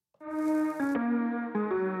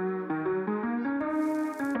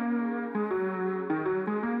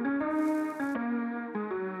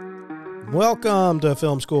Welcome to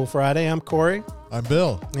Film School Friday. I'm Corey. I'm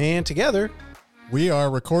Bill. And together, we are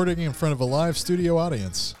recording in front of a live studio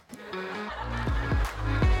audience.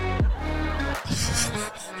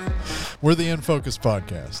 We're the In Focus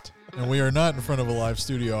podcast, and we are not in front of a live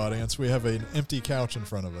studio audience. We have an empty couch in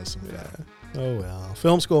front of us. Oh, well.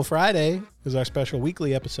 Film School Friday is our special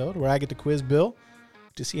weekly episode where I get to quiz Bill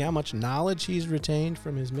to see how much knowledge he's retained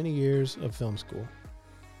from his many years of film school.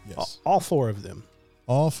 Yes. All four of them.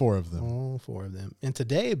 All four of them. All four of them. And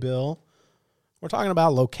today, Bill, we're talking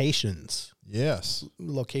about locations. Yes.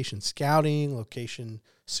 Location scouting, location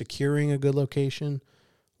securing a good location.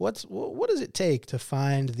 What does it take to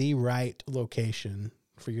find the right location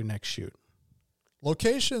for your next shoot?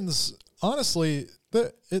 Locations, honestly,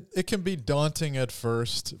 it can be daunting at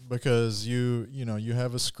first because you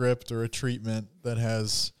have a script or a treatment that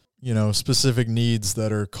has, specific needs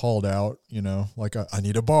that are called out, like I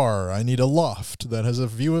need a bar, I need a loft that has a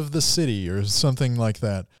view of the city or something like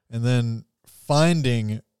that. And then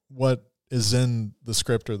finding what is in the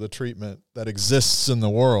script or the treatment that exists in the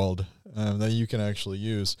world that you can actually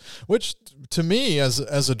use, which to me as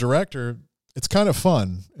a director, it's kind of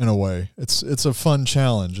fun in a way. It's a fun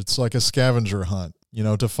challenge. It's like a scavenger hunt,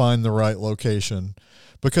 to find the right location,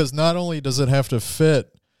 because not only does it have to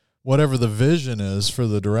fit whatever the vision is for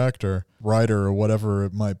the director, writer, or whatever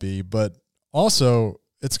it might be, but also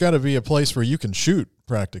it's got to be a place where you can shoot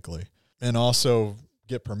practically and also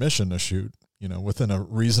get permission to shoot, within a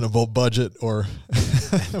reasonable budget or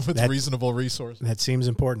with reasonable resources. That seems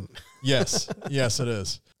important. Yes, it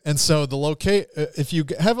is. And so if you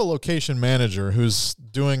have a location manager who's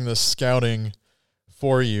doing the scouting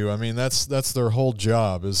for you, I mean, that's their whole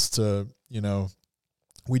job is to,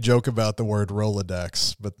 we joke about the word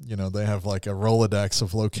Rolodex, but, they have like a Rolodex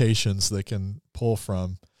of locations they can pull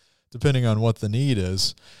from depending on what the need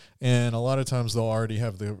is. And a lot of times they'll already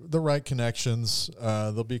have the right connections.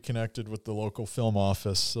 They'll be connected with the local film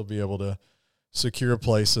office. They'll be able to secure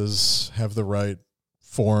places, have the right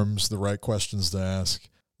forms, the right questions to ask.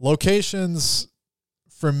 Locations,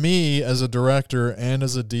 for me as a director and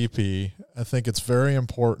as a DP, I think it's very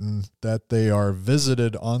important that they are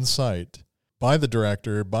visited on site by the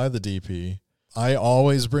director, by the DP. I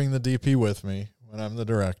always bring the DP with me when I'm the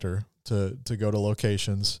director to go to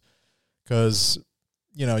locations because,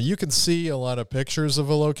 you can see a lot of pictures of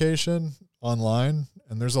a location online,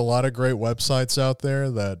 and there's a lot of great websites out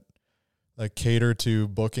there that cater to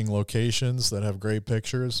booking locations that have great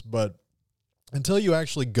pictures, but until you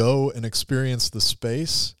actually go and experience the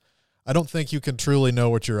space, I don't think you can truly know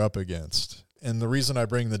what you're up against. And the reason I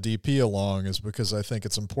bring the DP along is because I think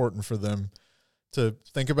it's important for them to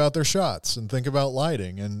think about their shots and think about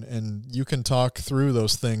lighting, and you can talk through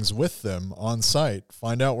those things with them on site,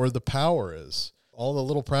 find out where the power is, all the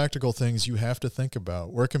little practical things you have to think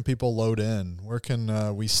about. Where can people load in? Where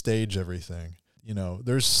can we stage everything?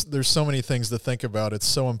 There's so many things to think about. It's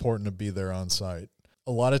so important to be there on site.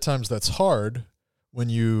 A lot of times that's hard when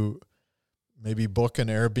you maybe book an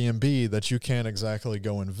Airbnb that you can't exactly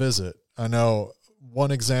go and visit. I know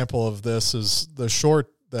one example of this is the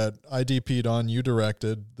short that I DP'd on, you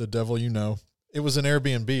directed, The Devil You Know. It was an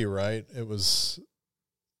Airbnb, right? It was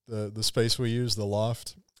the space we used, the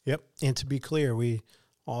loft. Yep. And to be clear, we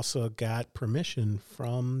also got permission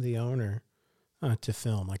from the owner to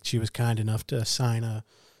film. Like, she was kind enough to sign a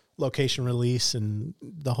location release and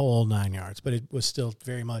the whole 9 yards, but it was still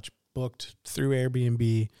very much booked through Airbnb.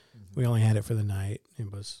 Mm-hmm. We only had it for the night. It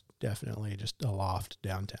was definitely just a loft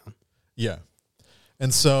downtown. Yeah.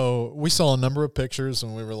 And so we saw a number of pictures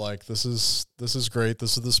and we were like, this is great.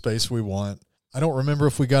 This is the space we want. I don't remember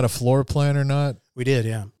if we got a floor plan or not. We did,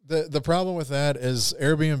 yeah. The problem with that is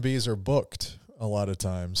Airbnbs are booked a lot of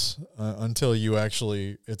times until you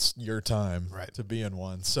actually, it's your time to be in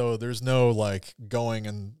one. So there's no like going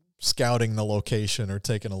and scouting the location or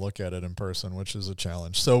taking a look at it in person, which is a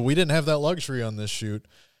challenge. So we didn't have that luxury on this shoot.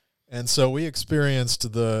 And so we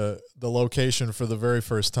experienced the location for the very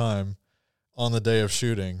first time on the day of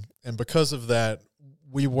shooting. And because of that,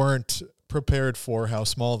 we weren't prepared for how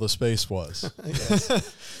small the space was.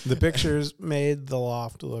 The pictures made the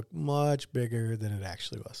loft look much bigger than it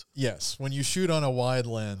actually was. Yes. When you shoot on a wide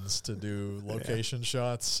lens to do location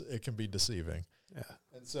shots, it can be deceiving. Yeah.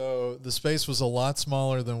 And so the space was a lot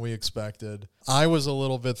smaller than we expected. I was a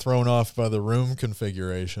little bit thrown off by the room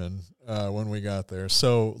configuration when we got there.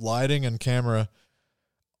 So lighting and camera,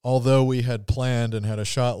 although we had planned and had a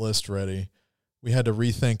shot list ready, we had to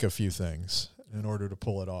rethink a few things in order to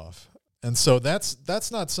pull it off. And so that's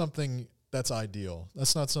not something that's ideal.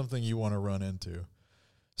 That's not something you want to run into.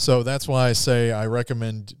 So that's why I say I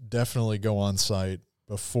recommend definitely go on site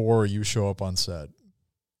before you show up on set.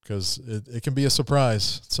 because it can be a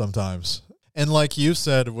surprise sometimes. And like you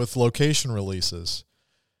said, with location releases,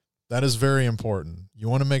 that is very important. You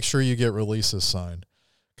want to make sure you get releases signed,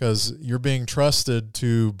 because you're being trusted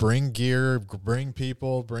to bring gear, bring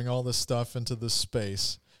people, bring all this stuff into this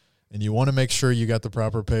space. And you want to make sure you got the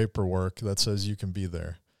proper paperwork that says you can be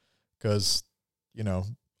there, because, you know,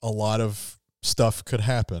 a lot of stuff could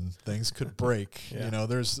happen. Things could break. Yeah. You know,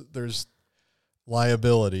 there's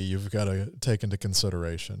liability you've got to take into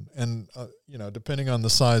consideration. And, you know, depending on the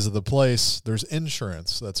size of the place, there's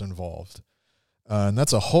insurance that's involved. And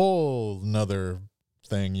that's a whole nother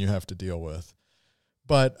thing you have to deal with.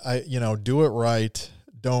 But do it right.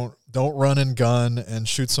 Don't run and gun and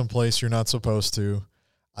shoot someplace you're not supposed to.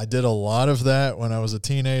 I did a lot of that when I was a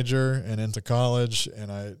teenager and into college,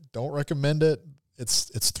 and I don't recommend it.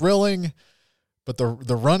 It's thrilling, but the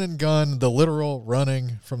run and gun, the literal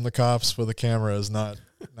running from the cops with a camera is not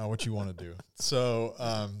what you want to do. So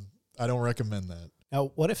I don't recommend that.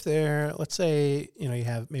 Now, what if let's say, you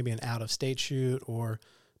have maybe an out-of-state shoot, or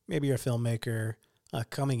maybe you're a filmmaker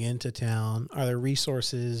coming into town. Are there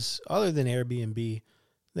resources other than Airbnb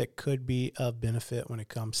that could be of benefit when it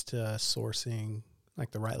comes to sourcing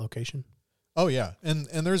like the right location? Oh, yeah. And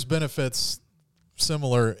there's benefits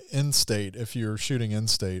similar in-state, if you're shooting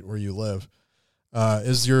in-state where you live,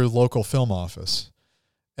 is your local film office.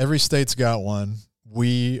 Every state's got one.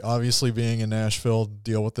 We, obviously being in Nashville,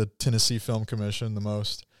 deal with the Tennessee Film Commission the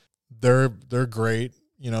most. They're great.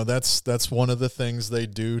 You know, that's one of the things they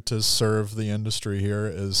do to serve the industry here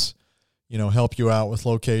is, you know, help you out with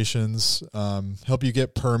locations, help you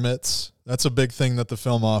get permits. That's a big thing that the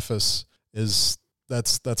film office is.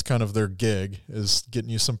 That's kind of their gig, is getting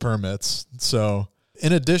you some permits. So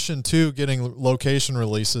in addition to getting location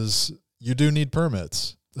releases, you do need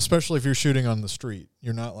permits, especially if you're shooting on the street.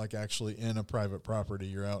 You're not like actually in a private property.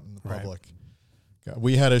 You're out in the public. Right.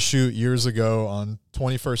 We had a shoot years ago on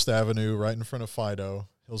 21st Avenue, right in front of Fido,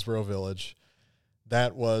 Hillsborough Village.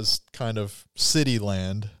 That was kind of city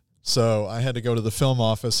land. So I had to go to the film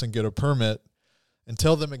office and get a permit and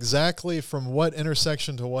tell them exactly from what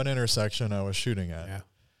intersection to what intersection I was shooting at. Yeah.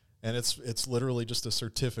 And it's literally just a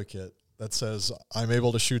certificate that says I'm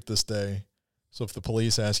able to shoot this day. So if the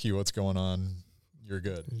police ask you what's going on, you're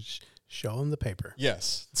good. Show them the paper.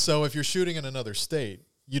 Yes. So if you're shooting in another state,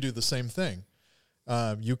 you do the same thing.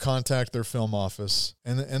 You contact their film office,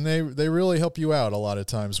 and they really help you out a lot of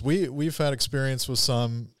times. We've had experience with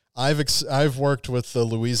some. I've worked with the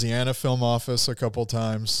Louisiana Film Office a couple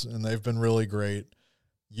times, and they've been really great.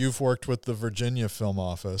 You've worked with the Virginia Film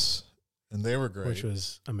Office, and they were great. Which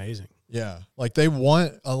was amazing. Yeah. Like a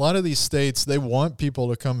lot of these states, they want people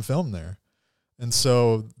to come film there. And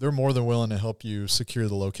so they're more than willing to help you secure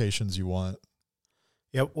the locations you want.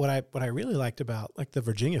 Yeah. What I really liked about like the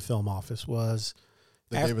Virginia Film Office was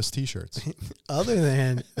they gave us T-shirts. Other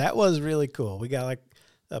than that was really cool. We got like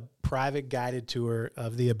a private guided tour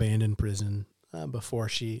of the abandoned prison before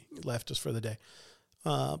she left us for the day.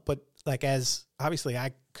 But like, as obviously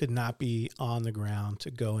I could not be on the ground to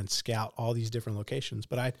go and scout all these different locations,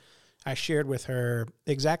 but I shared with her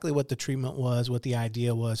exactly what the treatment was, what the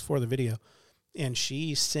idea was for the video. And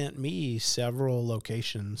she sent me several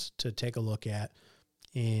locations to take a look at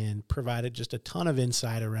and provided just a ton of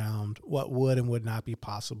insight around what would and would not be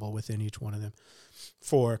possible within each one of them.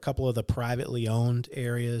 For a couple of the privately owned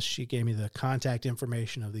areas, she gave me the contact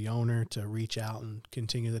information of the owner to reach out and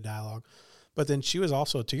continue the dialogue. But then she was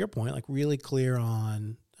also, to your point, like really clear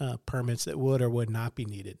on permits that would or would not be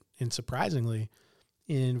needed. And surprisingly,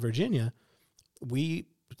 in Virginia,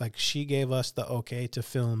 she gave us the okay to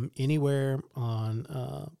film anywhere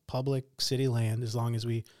on public city land as long as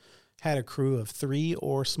we had a crew of 3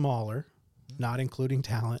 or smaller, not including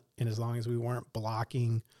talent, and as long as we weren't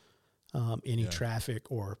blocking any traffic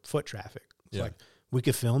or foot traffic. It's like we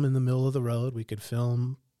could film in the middle of the road. We could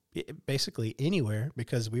film basically anywhere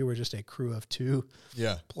because we were just a crew of 2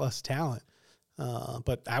 plus talent.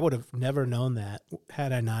 But I would have never known that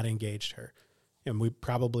had I not engaged her. And we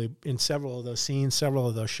probably, in several of those scenes, several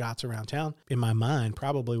of those shots around town, in my mind,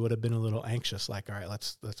 probably would have been a little anxious. Like, all right,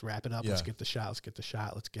 let's wrap it up. Yeah. Let's get the shot.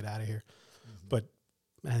 Let's get out of here. Mm-hmm. But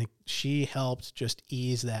I think she helped just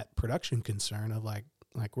ease that production concern of like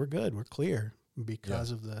we're good, we're clear because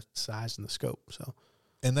of the size and the scope. So,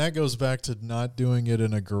 and that goes back to not doing it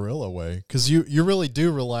in a guerrilla way, because you really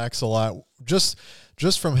do relax a lot just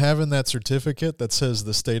from having that certificate that says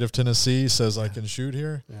the state of Tennessee says I can shoot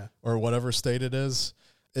here, or whatever state it is.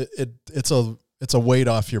 It's a weight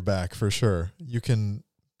off your back for sure. You can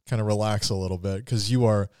kind of relax a little bit because you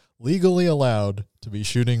are legally allowed to be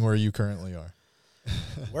shooting where you currently are.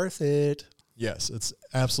 Worth it. Yes, it's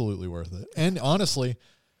absolutely worth it. And honestly,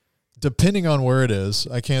 depending on where it is,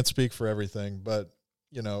 I can't speak for everything, but,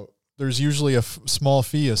 you know, there's usually a small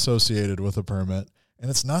fee associated with a permit, and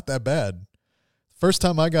it's not that bad. First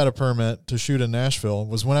time I got a permit to shoot in Nashville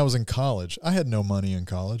was when I was in college. I had no money in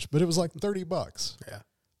college, but it was like $30. Yeah.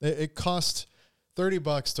 It cost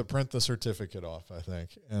 $30 to print the certificate off, I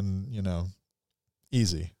think. And, you know,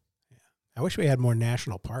 easy. Yeah. I wish we had more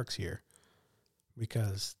national parks here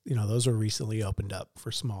because, you know, those were recently opened up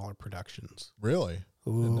for smaller productions. Really?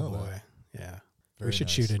 Oh boy. That. Yeah. Very We should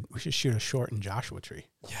nice. shoot a short in Joshua Tree.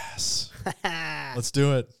 Yes. Let's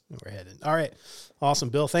do it. We're headed. All right. Awesome.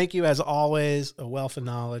 Bill, thank you as always. A wealth of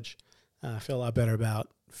knowledge. I feel a lot better about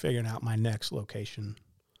figuring out my next location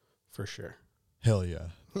for sure. Hell yeah.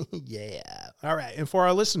 Yeah. All right. And for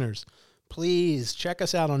our listeners, please check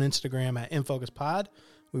us out on Instagram at InFocusPod.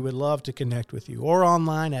 We would love to connect with you, or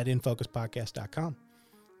online at InFocusPodcast.com.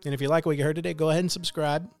 And if you like what you heard today, go ahead and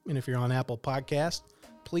subscribe. And if you're on Apple Podcasts,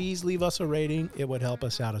 please leave us a rating. It would help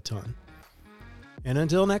us out a ton. And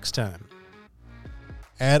until next time,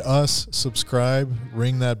 Add us, subscribe,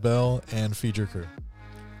 ring that bell, and feed your crew.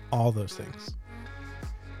 all those things.